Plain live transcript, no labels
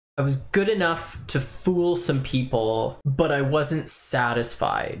I was good enough to fool some people, but I wasn't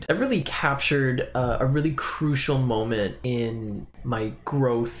satisfied. That really captured a really crucial moment in my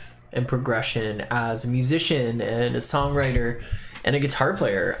growth and progression as a musician and a songwriter and a guitar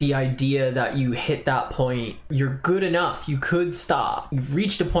player. The idea that you hit that point, you're good enough, you could stop. You've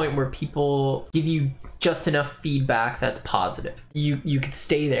reached a point where people give you just enough feedback that's positive. You could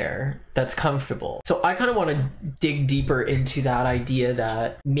stay there, that's comfortable. So I kind of want to dig deeper into that idea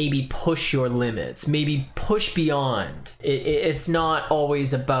that maybe push your limits, maybe push beyond. It's not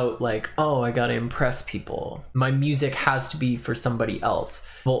always about like, oh, I gotta impress people. My music has to be for somebody else.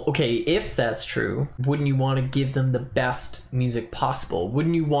 Well, okay, if that's true, wouldn't you want to give them the best music possible?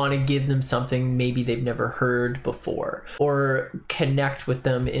 Wouldn't you want to give them something maybe they've never heard before? Or connect with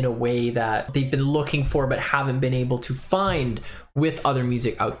them in a way that they've been looking for but haven't been able to find with other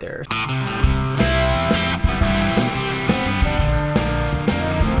music out there.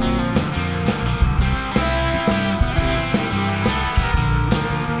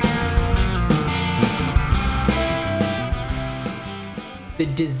 The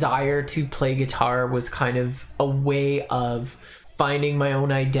desire to play guitar was kind of a way of finding my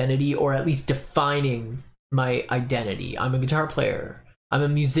own identity, or at least defining my identity. I'm a guitar player. I'm a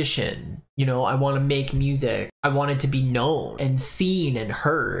musician. You know, I want to make music. I wanted to be known and seen and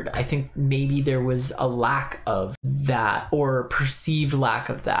heard. I think maybe there was a lack of that, or perceived lack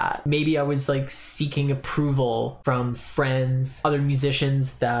of that. Maybe I was like seeking approval from friends, other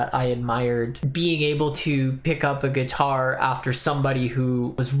musicians that I admired. Being able to pick up a guitar after somebody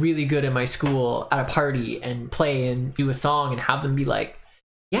who was really good in my school at a party and play and do a song and have them be like,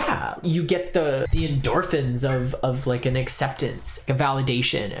 yeah, you get the endorphins of like an acceptance, a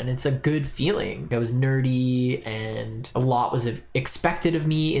validation, and it's a good feeling. I was nerdy and a lot was expected of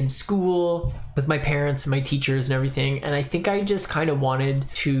me in school with my parents and my teachers and everything. And I think I just kind of wanted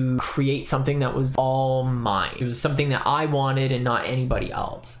to create something that was all mine. It was something that I wanted and not anybody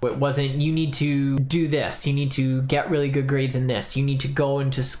else. It wasn't, you need to do this, you need to get really good grades in this, you need to go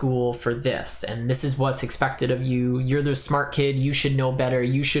into school for this, and this is what's expected of you. You're the smart kid, you should know better,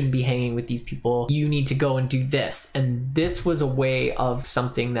 you shouldn't be hanging with these people, you need to go and do this. And this was a way of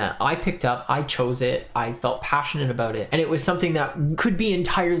something that I picked up, I chose it, I felt passionate about it, and it was something that could be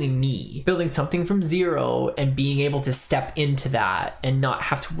entirely me, building something from zero and being able to step into that and not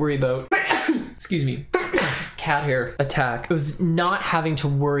have to worry about excuse me, cat hair attack. It was not having to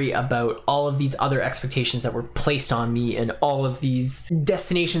worry about all of these other expectations that were placed on me and all of these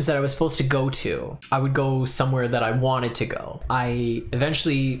destinations that I was supposed to go to. I would go somewhere that I wanted to go. I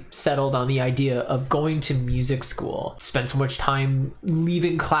eventually settled on the idea of going to music school. Spent so much time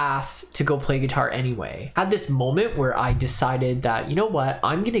leaving class to go play guitar anyway. Had this moment where I decided that, you know what,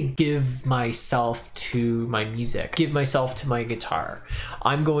 I'm gonna give myself to my music, give myself to my guitar.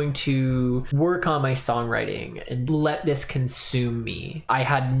 I'm going to work on my songwriting and let this consume me. I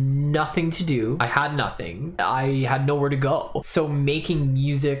had nothing to do. I had nothing. I had nowhere to go. So making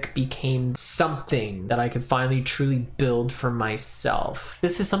music became something that I could finally truly build for myself.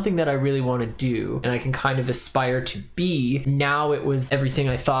 This is something that I really want to do and I can kind of aspire to be. Now it was everything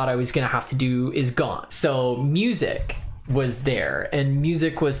I thought I was gonna have to do is gone. So music was there, and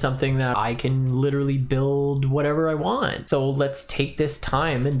music was something that I can literally build whatever I want. So let's take this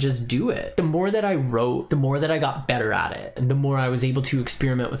time and just do it. The more that I wrote, the more that I got better at it, and the more I was able to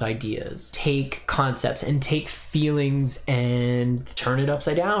experiment with ideas, take concepts and take feelings and turn it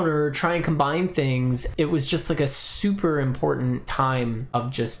upside down or try and combine things. It was just like a super important time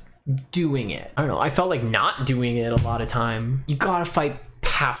of just doing it. I don't know, I felt like not doing it a lot of time. You gotta fight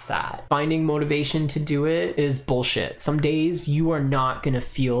past that. Finding motivation to do it is bullshit. Some days you are not gonna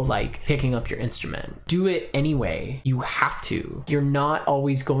feel like picking up your instrument. Do it anyway. You have to. You're not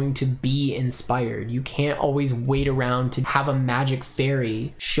always going to be inspired. You can't always wait around to have a magic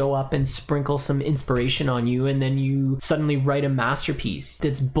fairy show up and sprinkle some inspiration on you and then you suddenly write a masterpiece.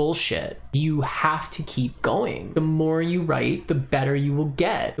 That's bullshit. You have to keep going. The more you write, the better you will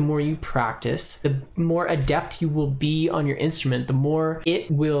get. The more you practice, the more adept you will be on your instrument, the more it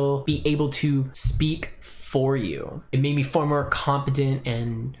will be able to speak for you. It made me far more competent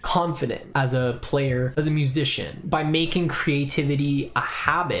and confident as a player, as a musician. By making creativity a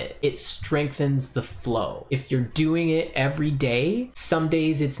habit, it strengthens the flow. If you're doing it every day, some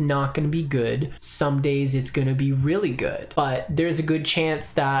days it's not going to be good, some days it's going to be really good. But there's a good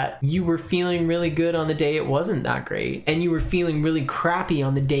chance that you were feeling really good on the day it wasn't that great, and you were feeling really crappy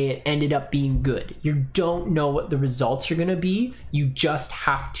on the day it ended up being good. You don't know what the results are going to be, you just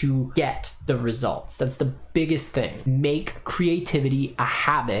have to get the results. That's the biggest thing. Make creativity a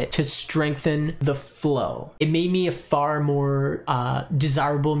habit to strengthen the flow. It made me a far more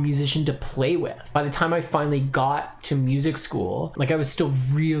desirable musician to play with. By the time I finally got to music school, like I was still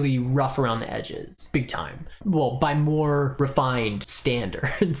really rough around the edges, big time. Well, by more refined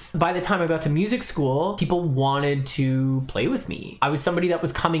standards. By the time I got to music school, people wanted to play with me. I was somebody that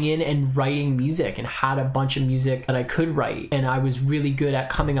was coming in and writing music and had a bunch of music that I could write. And I was really good at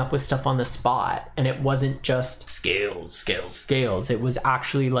coming up with stuff on the spot. And it wasn't just scales, scales, scales. It was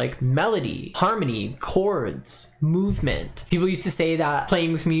actually like melody, harmony, chords, movement. People used to say that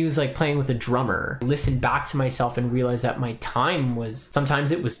playing with me was like playing with a drummer. I listened back to myself and realized that my time was,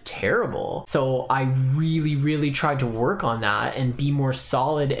 sometimes it was terrible. So I really tried to work on that and be more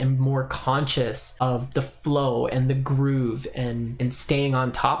solid and more conscious of the flow and the groove and staying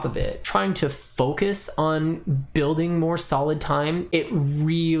on top of it. Trying to focus on building more solid time, it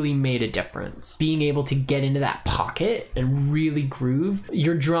really made a difference. Being able to get into that pocket and really groove,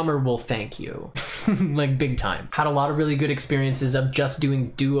 your drummer will thank you. Like big time. Had a lot of really good experiences of just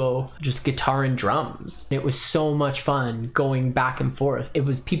doing duo, just guitar and drums. It was so much fun going back and forth. It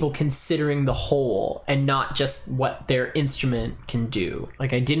was people considering the whole and not just what their instrument can do.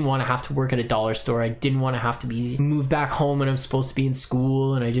 Like I didn't want to have to work at a dollar store. I didn't want to have to be moved back home when I'm supposed to be in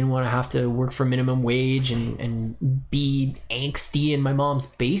school, and I didn't want to have to work for minimum wage and be angsty in my mom's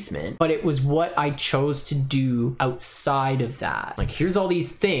basement. But it was what I chose to do outside of that. Like, here's all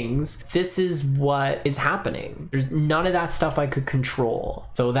these things. This is what is happening. There's none of that stuff I could control.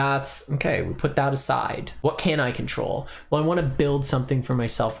 So that's okay. We put that aside. What can I control? Well, I want to build something for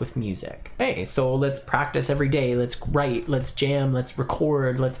myself with music. Hey, so let's practice every day. Let's write, let's jam, let's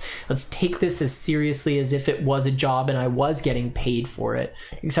record. Let's take this as seriously as if it was a job and I was getting paid for it.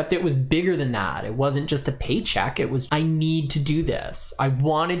 Except it was bigger than that. It wasn't just a paycheck. It was, I need to do this. I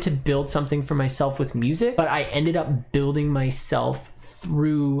wanted to build something for myself with music, but I ended up building myself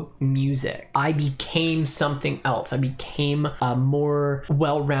through music. I became something else. I became a more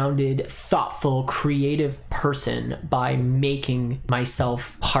well-rounded, thoughtful, creative person by making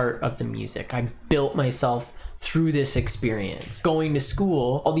myself part of the music. I built myself through this experience. Going to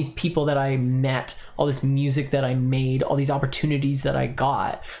school, all these people that I met, all this music that I made, all these opportunities that I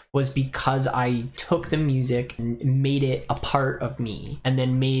got was because I took the music and made it a part of me and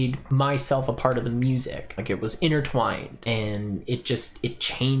then made myself a part of the music. Like it was intertwined and it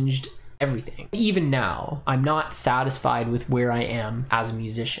changed everything. Even now, I'm not satisfied with where I am as a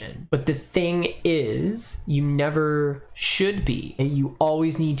musician. But the thing is, you never should be. You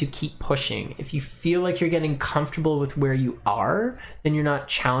always need to keep pushing. If you feel like you're getting comfortable with where you are, then you're not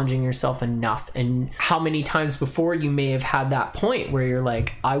challenging yourself enough. And how many times before you may have had that point where you're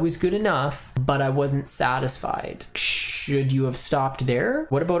like, I was good enough, but I wasn't satisfied. Should you have stopped there?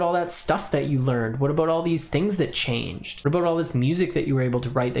 What about all that stuff that you learned? What about all these things that changed? What about all this music that you were able to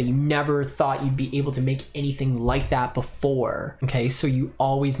write that you never thought you'd be able to make anything like that before? Okay, so you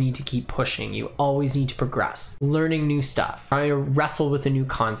always need to keep pushing. You always need to progress. Learning new stuff. Trying to wrestle with a new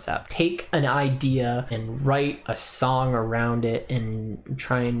concept. Take an idea and write a song around it and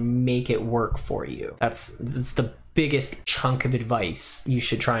try and make it work for you. That's the biggest chunk of advice you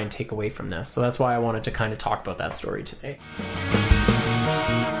should try and take away from this. So that's why I wanted to kind of talk about that story today.